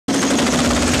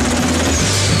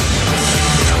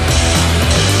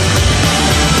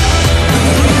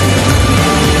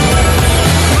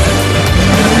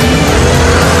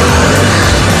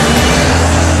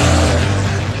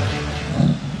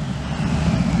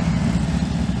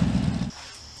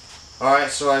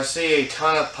Alright, so I see a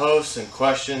ton of posts and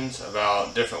questions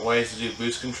about different ways to do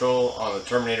boost control on the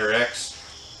Terminator X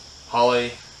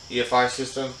Holley EFI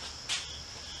system.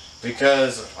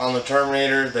 Because on the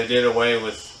Terminator they did away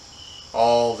with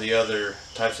all the other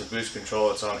types of boost control.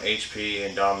 It's on HP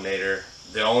and Dominator.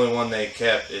 The only one they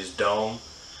kept is Dome.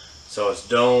 So it's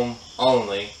Dome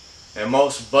only. And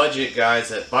most budget guys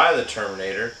that buy the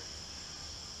Terminator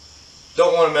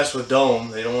don't want to mess with Dome.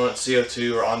 They don't want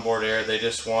CO2 or onboard air. They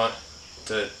just want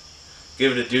to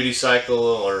give it a duty cycle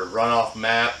or run off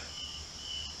map.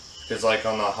 Because like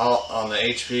on the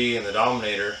HP and the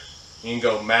Dominator, you can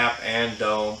go map and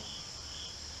Dome.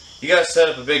 You gotta set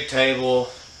up a big table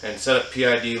and set up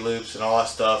PID loops and all that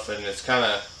stuff, and it's kind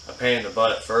of a pain in the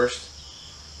butt at first.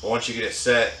 But once you get it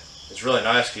set, it's really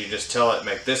nice because you just tell it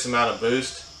make this amount of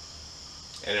boost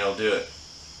and it'll do it.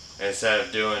 And instead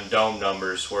of doing Dome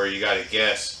numbers where you gotta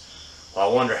guess, well,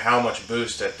 I wonder how much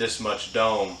boost at this much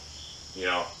Dome, you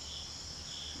know.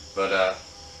 But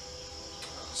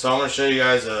so I'm going to show you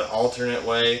guys an alternate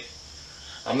way.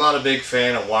 I'm not a big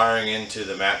fan of wiring into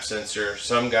the map sensor.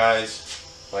 Some guys,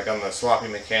 like on the Sloppy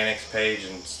Mechanics page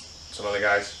and some other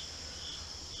guys,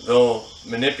 they'll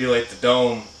manipulate the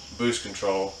Dome boost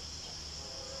control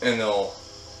and they'll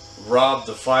rob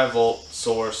the 5-volt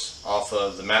source off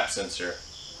of the map sensor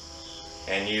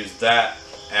and use that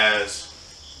as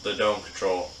the Dome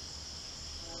control.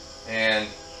 And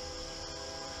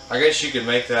I guess you could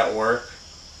make that work,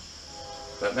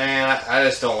 but man, I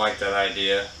just don't like that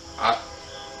idea. I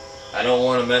don't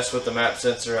want to mess with the map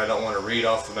sensor. I don't want to read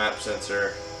off the map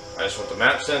sensor. I just want the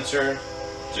map sensor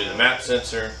to do the map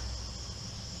sensor,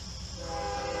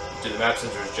 do the map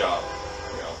sensor's job,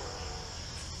 you know.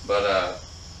 But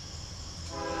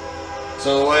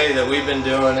so the way that we've been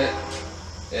doing it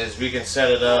is we can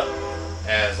set it up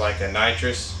as like a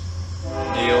Nitrous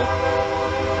deal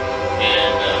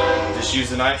and just use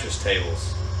the Nitrous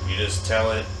tables. You just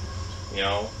tell it, you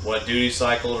know, what duty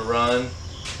cycle to run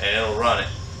and it'll run it.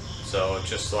 So it's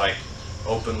just like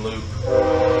open loop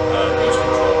boost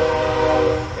control.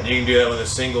 And you can do that with a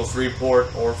single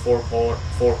 3-port or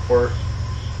 4-port.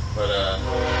 But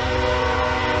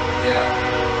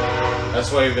yeah,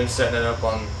 that's why we've been setting it up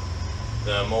on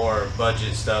the more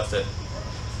budget stuff that,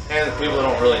 and the people that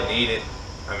don't really need it.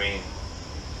 I mean,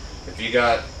 if you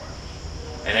got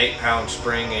an 8-pound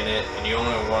spring in it and you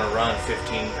only want to run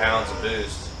 15 pounds of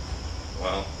boost,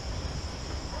 well,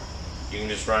 you can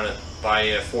just run it, buy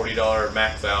a $40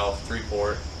 Mac valve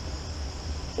 3-port,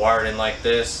 wire it in like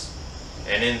this,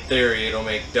 and in theory it'll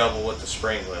make double what the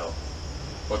spring will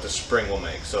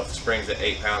make. So if the spring's at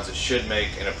 8 pounds, it should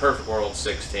make, in a perfect world,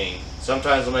 16.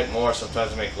 Sometimes it'll make more,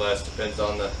 sometimes it'll make less, depends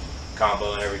on the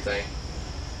combo and everything.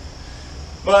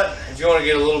 But if you want to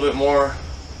get a little bit more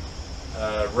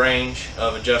range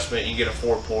of adjustment, you can get a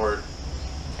 4-port,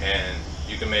 and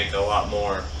you can make a lot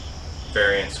more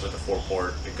variance with a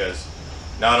 4-port, because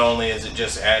not only is it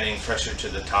just adding pressure to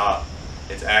the top,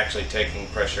 it's actually taking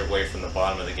pressure away from the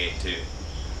bottom of the gate too.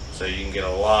 So you can get a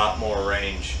lot more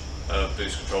range of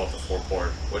boost control with the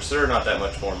 4-port, which they're not that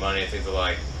much more money. I think they're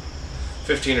like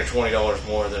 $15 or $20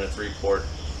 more than a 3-port,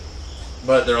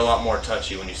 but they're a lot more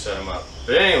touchy when you set them up.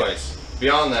 But anyways,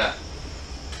 beyond that,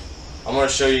 I'm going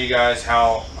to show you guys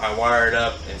how I wire it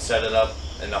up and set it up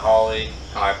in the Holley,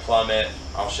 how I plumb it.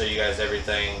 I'll show you guys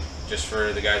everything just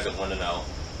for the guys that want to know.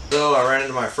 So I ran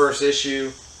into my first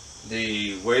issue.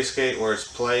 The wastegate where it's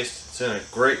placed, it's in a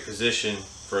great position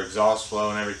for exhaust flow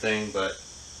and everything, but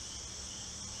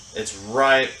it's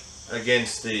right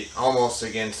against the, almost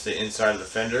against the inside of the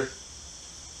fender.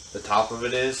 The top of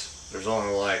it is. There's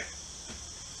only like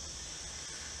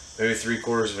maybe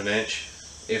 3/4 of an inch,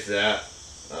 if that.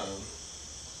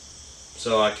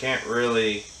 So I can't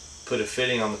really put a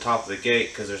fitting on the top of the gate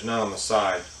because there's none on the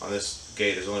side. On this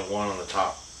gate there's only one on the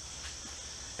top.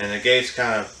 And the gate's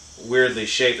kind of weirdly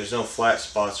shaped. There's no flat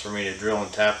spots for me to drill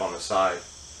and tap on the side.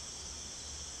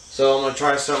 So I'm going to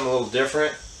try something a little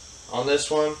different on this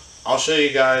one. I'll show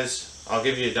you guys,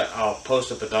 I'll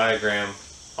post up a diagram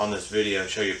on this video and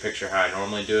show you a picture how I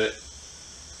normally do it.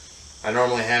 I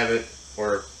normally have it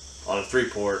where on a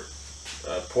 3-port,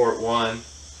 port 1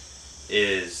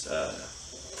 is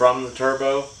from the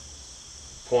turbo,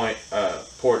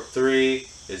 port 3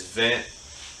 is vent,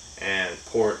 and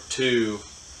port 2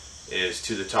 is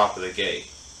to the top of the gate.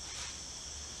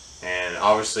 And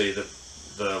obviously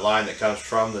the line that comes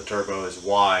from the turbo is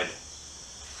wide,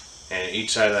 and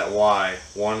each side of that Y,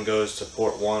 one goes to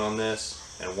port 1 on this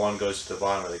and one goes to the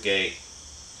bottom of the gate.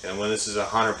 And when this is a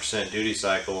 100% duty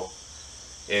cycle,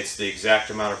 it's the exact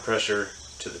amount of pressure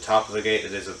to the top of the gate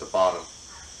that is at the bottom.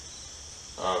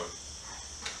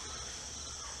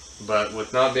 But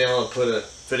with not being able to put a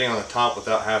fitting on the top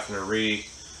without having to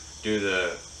redo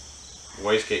the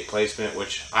wastegate placement,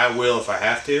 which I will if I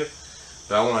have to,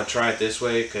 but I want to try it this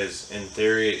way because in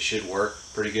theory it should work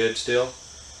pretty good still.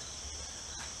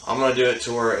 I'm going to do it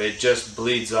to where it just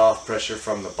bleeds off pressure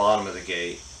from the bottom of the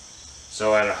gate.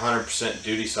 So at 100%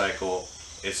 duty cycle,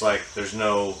 it's like there's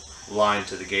no line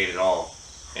to the gate at all,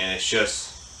 and it's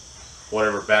just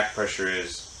whatever back pressure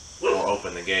is will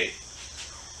open the gate.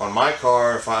 On my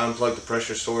car, if I unplug the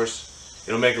pressure source,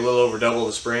 it'll make a little over double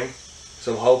the spring.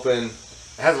 So I'm hoping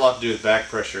it has a lot to do with back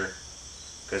pressure,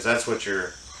 because that's what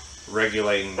you're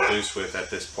regulating the boost with at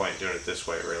this point, doing it this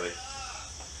way really.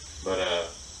 But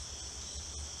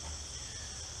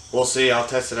we'll see. I'll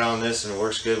test it out on this, and if it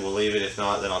works good, we'll leave it. If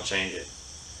not, then I'll change it.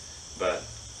 But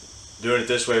doing it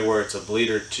this way where it's a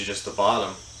bleeder to just the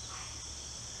bottom,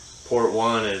 port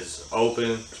 1 is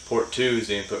open, port 2 is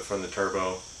the input from the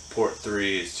turbo, port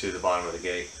 3 is to the bottom of the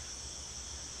gate.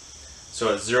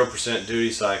 So at 0%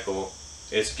 duty cycle,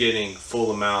 it's getting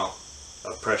full amount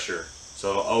of pressure.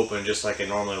 So it'll open just like it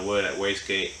normally would at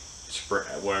wastegate,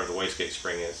 wherever the wastegate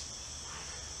spring is.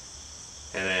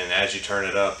 And then as you turn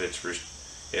it up, it's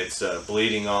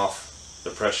bleeding off the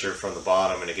pressure from the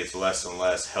bottom, and it gets less and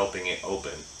less, helping it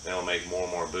open. Then it'll make more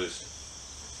and more boost.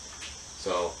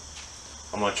 So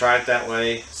I'm going to try it that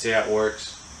way, see how it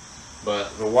works.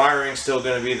 But the wiring's still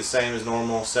going to be the same as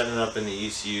normal. Setting it up in the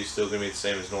ECU is still going to be the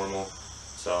same as normal.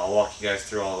 So I'll walk you guys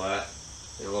through all that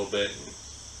in a little bit and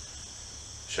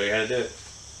show you how to do it.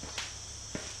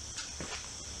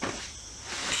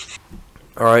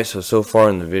 Alright, so far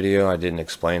in the video I didn't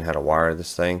explain how to wire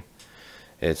this thing.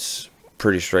 It's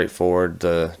pretty straightforward.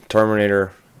 The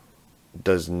Terminator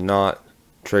does not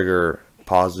trigger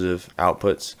positive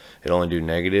outputs, it only do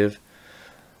negative.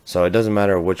 So it doesn't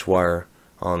matter which wire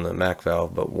on the Mac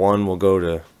valve, but one will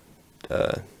go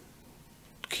to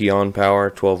key on power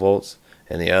 12 volts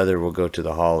and the other will go to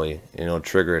the Holley, and it'll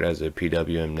trigger it as a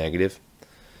PWM negative.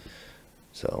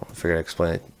 So I figured I'd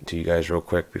explain it to you guys real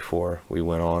quick before we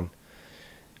went on.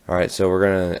 Alright, so we're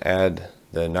going to add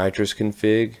the Nitrous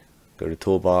config. Go to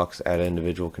Toolbox, add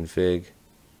individual config.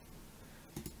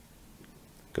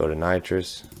 Go to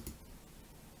Nitrous,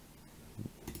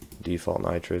 default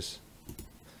Nitrous.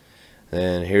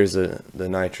 Then here's the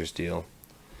Nitrous deal.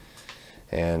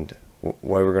 And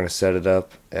way we're going to set it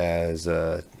up as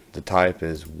the type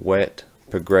is wet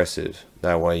progressive.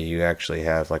 That way you actually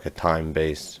have like a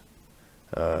time-based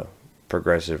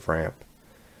progressive ramp.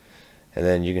 And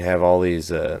then you can have all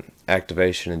these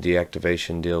activation and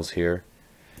deactivation deals here.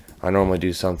 I normally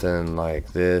do something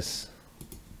like this.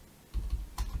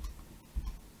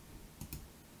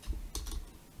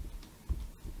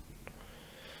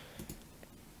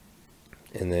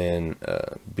 And then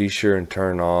be sure and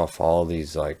turn off all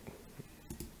these like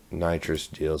Nitrous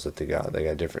deals that they got. They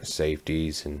got different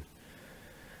safeties and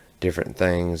different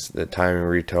things. The timing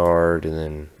retard, and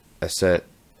then a set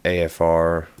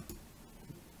AFR.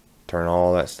 Turn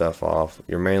all that stuff off.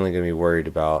 You're mainly going to be worried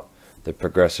about the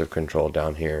progressive control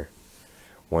down here.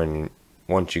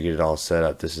 Once you get it all set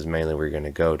up, this is mainly where you're going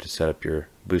to go to set up your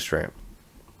boost ramp.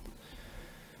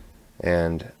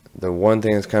 And the one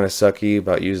thing that's kind of sucky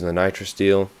about using the Nitrous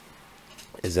deal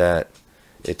is that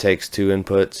it takes two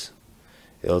inputs.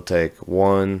 It'll take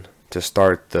one to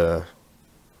start the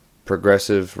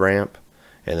progressive ramp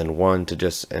and then one to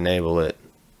just enable it,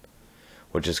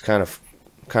 which is kind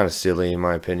of silly in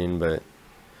my opinion, but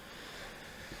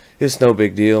it's no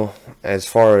big deal. As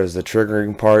far as the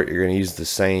triggering part, you're going to use the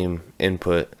same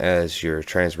input as your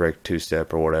trans brake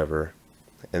two-step or whatever,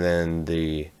 and then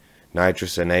the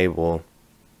Nitrous enable,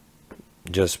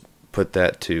 just put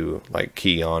that to like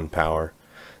key on power.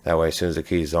 That way as soon as the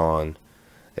key's on,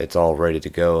 it's all ready to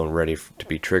go and ready to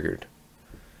be triggered.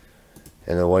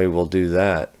 And the way we'll do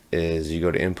that is you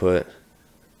go to input,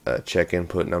 check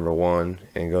input number 1,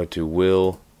 and go to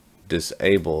will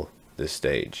disable this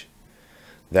stage.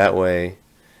 That way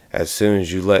as soon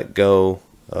as you let go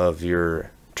of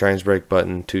your trans brake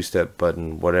button, two-step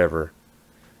button, whatever,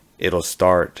 it'll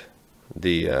start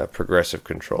the progressive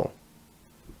control.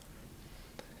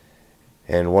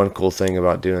 And one cool thing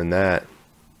about doing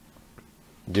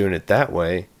it that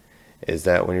way is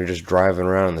that when you're just driving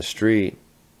around in the street,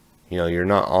 you know, you're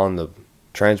not on the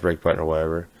trans brake button or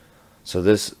whatever, so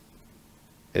this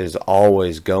is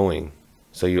always going,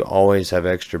 so you always have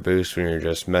extra boost when you're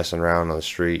just messing around on the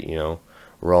street, you know,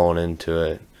 rolling into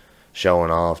it,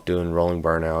 showing off, doing rolling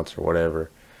burnouts or whatever.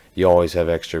 You always have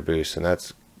extra boost, and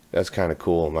that's kind of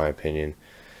cool in my opinion,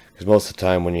 because most of the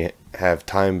time when you have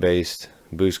time-based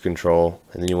boost control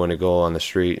and then you want to go on the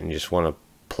street and you just want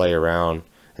to play around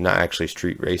and not actually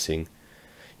street racing,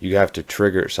 you have to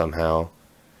trigger it somehow,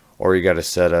 or you got to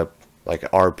set up like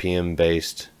RPM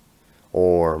based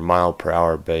or mile per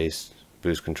hour based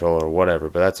boost control or whatever,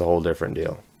 but that's a whole different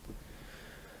deal.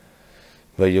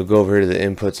 But you'll go over here to the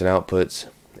inputs and outputs,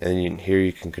 and here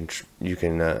you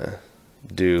can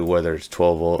do whether it's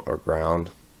 12 volt or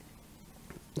ground.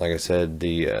 Like I said,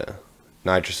 the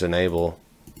nitrous enable,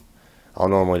 I'll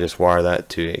normally just wire that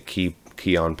to a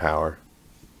key on power,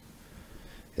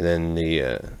 and then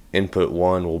the input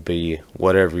 1 will be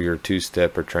whatever your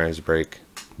 2-step or trans brake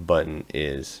button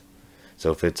is.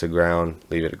 So if it's a ground,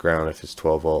 leave it at ground. If it's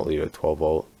 12 volt, leave it at 12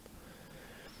 volt.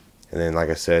 And then, like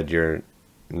I said, your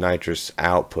nitrous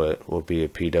output will be a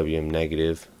PWM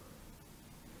negative.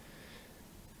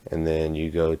 And then you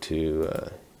go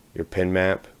to your pin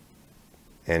map,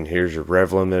 and here's your rev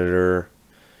limiter.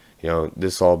 You know,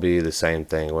 this will all be the same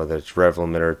thing, whether it's rev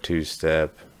limiter,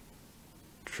 2-step,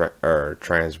 or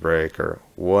trans brake, or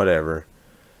whatever.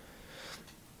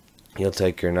 You'll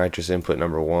take your nitrous input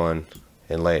number 1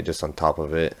 and lay it just on top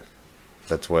of it.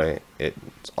 That's why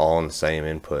it's all in the same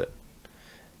input.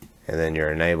 And then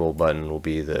your enable button will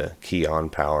be the key on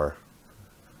power,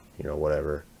 you know,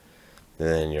 whatever. And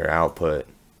then your output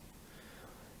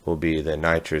will be the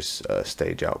nitrous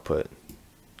stage output.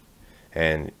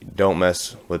 And don't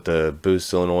mess with the boost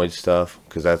solenoid stuff,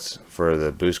 because that's for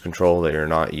the boost control that you're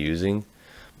not using.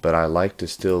 But I like to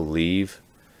still leave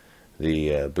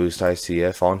the boost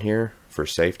ICF on here for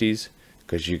safeties,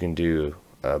 because you can do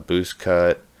a boost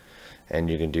cut, and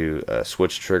you can do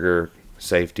switch trigger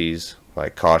safeties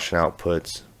like caution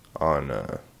outputs on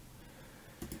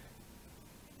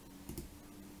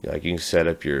like you can set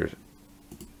up your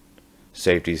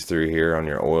safeties through here on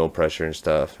your oil pressure and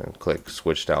stuff, and click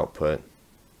switched output,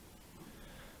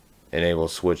 enable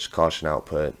switch caution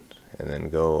output, and then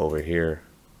go over here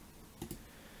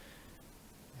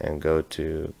and go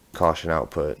to caution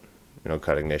output,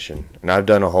 cut ignition. And I've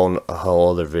done a whole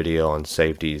other video on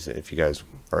safeties if you guys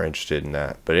are interested in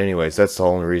that. But anyways, that's the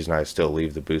only reason I still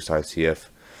leave the boost ICF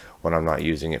when I'm not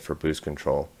using it for boost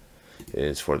control,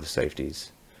 is for the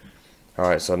safeties.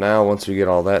 Alright, so now once we get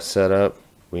all that set up,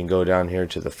 we can go down here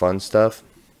to the fun stuff,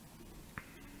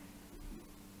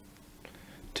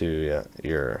 to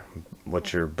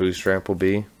what your boost ramp will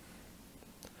be.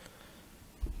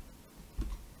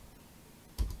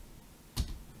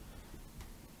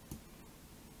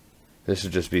 This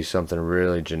would just be something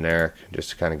really generic,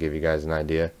 just to kind of give you guys an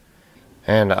idea.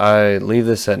 And I leave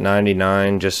this at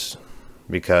 99 just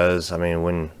because, I mean,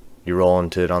 when you roll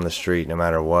into it on the street, no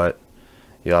matter what,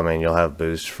 you'll have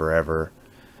boost forever.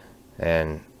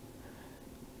 And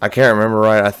I can't remember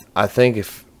right. I think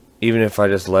even if I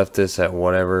just left this at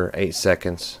whatever 8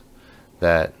 seconds,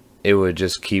 that it would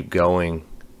just keep going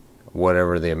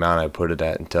whatever the amount I put it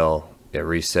at until it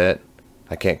reset.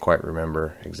 I can't quite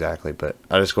remember exactly, but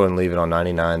I just go ahead and leave it on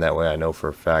 99. That way I know for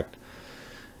a fact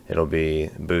it'll be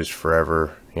boost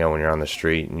forever. When you're on the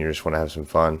street and you just want to have some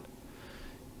fun,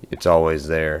 it's always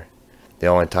there. The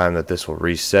only time that this will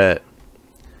reset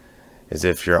is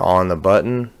if you're on the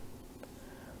button,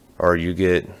 or you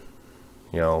get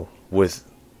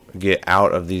get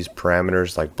out of these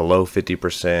parameters, like below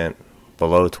 50%,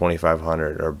 below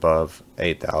 2500, or above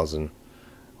 8000,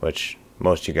 which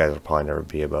most of you guys will probably never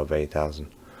be above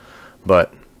 8,000,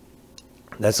 but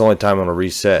that's the only time it'll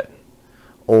reset.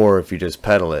 Or if you just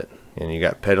pedal it, and you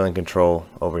got pedaling control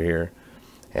over here,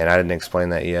 and I didn't explain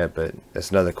that yet, but that's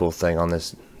another cool thing on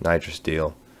this nitrous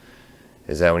deal,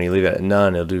 is that when you leave it at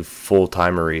none, it'll do full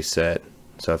timer reset.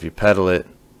 So if you pedal it,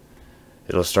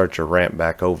 it'll start your ramp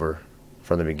back over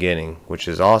from the beginning, which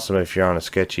is awesome if you're on a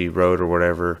sketchy road or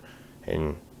whatever,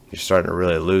 and you're starting to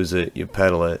really lose it. You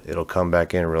pedal it, it'll come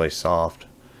back in really soft.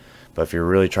 But if you're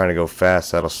really trying to go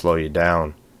fast, that'll slow you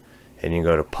down, and you can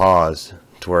go to pause,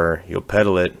 to where you'll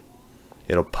pedal it,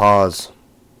 it'll pause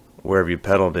wherever you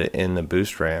pedaled it in the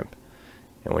boost ramp,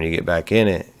 and when you get back in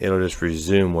it, it'll just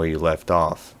resume where you left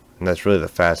off. And that's really the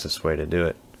fastest way to do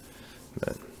it.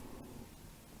 But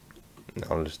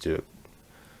I'll just do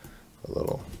a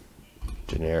little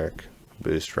generic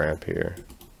boost ramp here.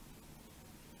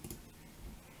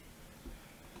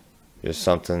 Just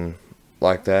something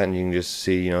like that, and you can just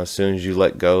see, as soon as you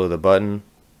let go of the button,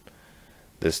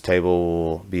 this table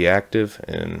will be active,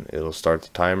 and it'll start the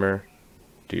timer,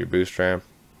 do your boost ramp,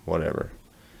 whatever.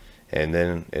 And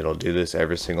then it'll do this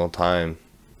every single time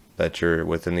that you're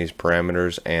within these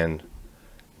parameters and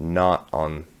not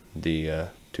on the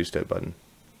 2-step button.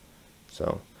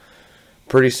 So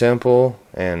pretty simple,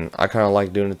 and I kind of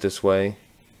like doing it this way.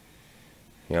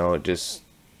 It just,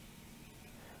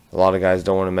 a lot of guys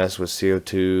don't want to mess with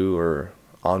CO2 or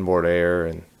onboard air,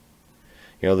 and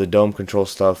You know, the dome control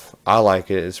stuff, I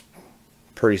like it. It's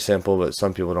pretty simple, but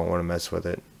some people don't want to mess with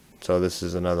it. So this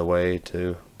is another way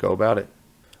to go about it.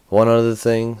 One other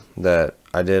thing that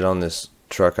I did on this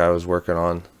truck I was working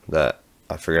on that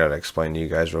I figured I'd explain to you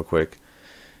guys real quick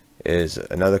is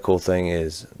another cool thing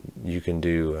is you can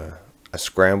do a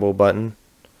scramble button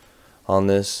on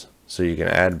this, so you can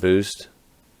add boost,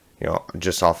 you know,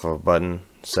 just off of a button.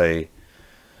 Say,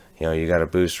 you know, you got a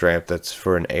boost ramp that's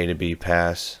for an A to B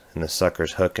pass and the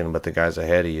sucker's hooking but the guy's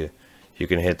ahead of you. You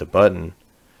can hit the button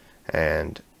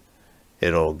and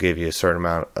it'll give you a certain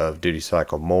amount of duty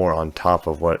cycle more on top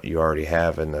of what you already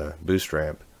have in the boost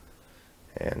ramp,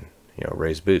 and, you know,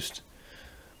 raise boost.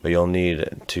 But you'll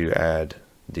need to add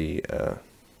the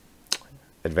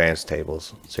advanced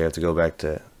tables, so you have to go back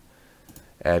to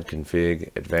add config,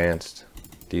 advanced,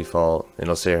 default, and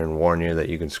it'll sit here and warn you that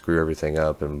you can screw everything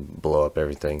up and blow up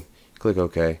everything. Click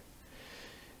OK,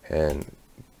 and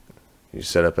you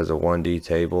set up as a 1D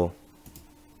table.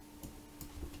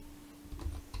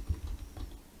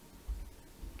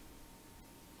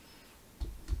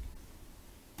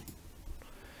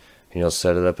 And you'll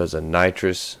set it up as a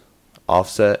nitrous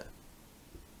offset.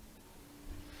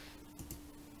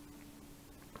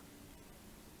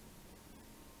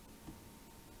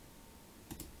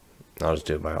 I'll just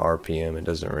do it by RPM. It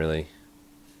doesn't really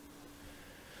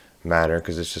matter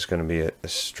because it's just going to be a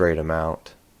straight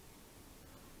amount.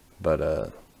 But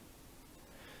and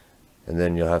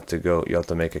then you'll have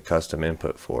to make a custom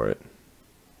input for it.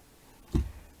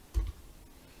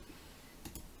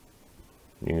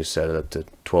 You can set it up to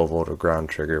 12 volt or ground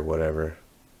trigger, whatever.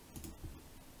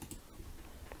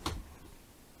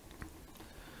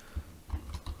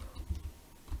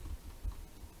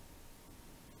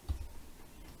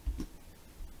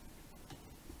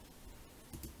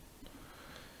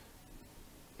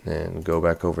 And go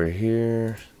back over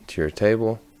here to your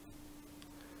table,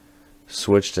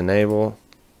 switch to enable,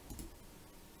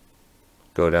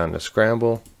 go down to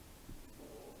scramble.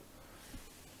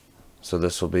 So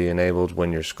this will be enabled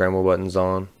when your scramble button's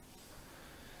on.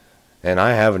 And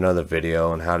I have another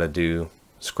video on how to do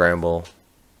scramble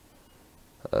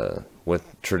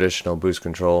with traditional boost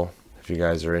control if you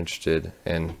guys are interested.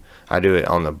 And I do it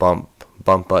on the bump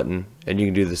button, and you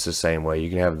can do this the same way. You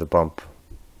can have the bump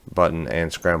button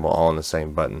and scramble all on the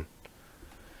same button.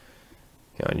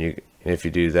 You know, and if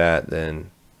you do that, then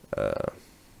I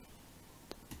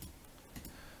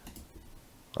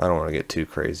don't want to get too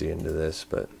crazy into this,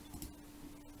 but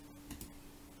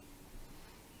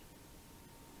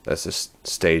that's just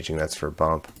staging. That's for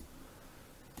bump.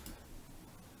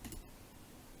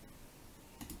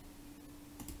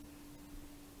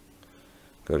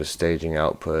 Go to staging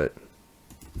output.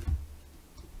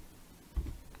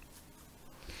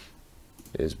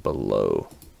 Is below.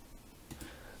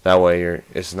 That way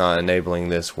it's not enabling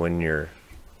this when you're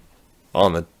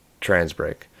on the trans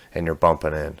brake and you're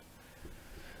bumping in.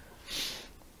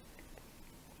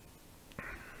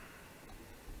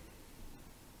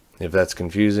 If that's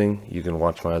confusing, you can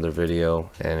watch my other video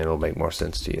and it'll make more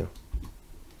sense to you.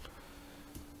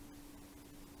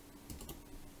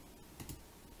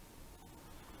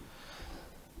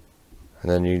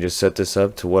 And then you just set this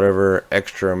up to whatever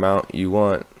extra amount you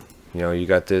want. You know, you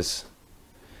got this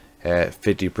at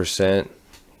 50%,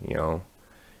 you know,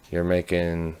 you're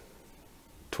making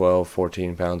 12,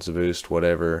 14 pounds of boost,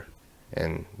 whatever,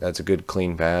 and that's a good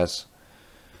clean pass.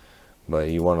 But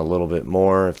you want a little bit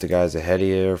more if the guy's ahead of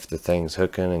you, or if the thing's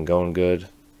hooking and going good,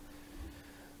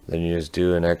 then you just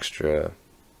do an extra,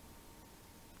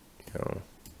 you know,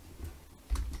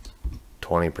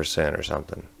 20% or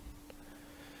something.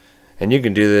 And you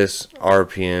can do this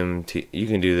RPM, you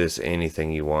can do this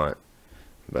anything you want,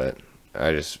 but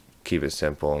I just keep it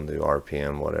simple and do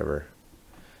RPM, whatever.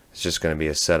 It's just going to be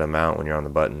a set amount when you're on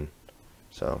the button.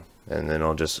 So, and then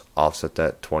I'll just offset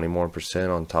that 20% more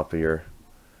on top of your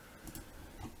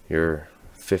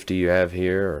 50 you have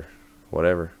here or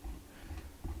whatever.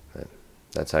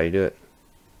 That's how you do it.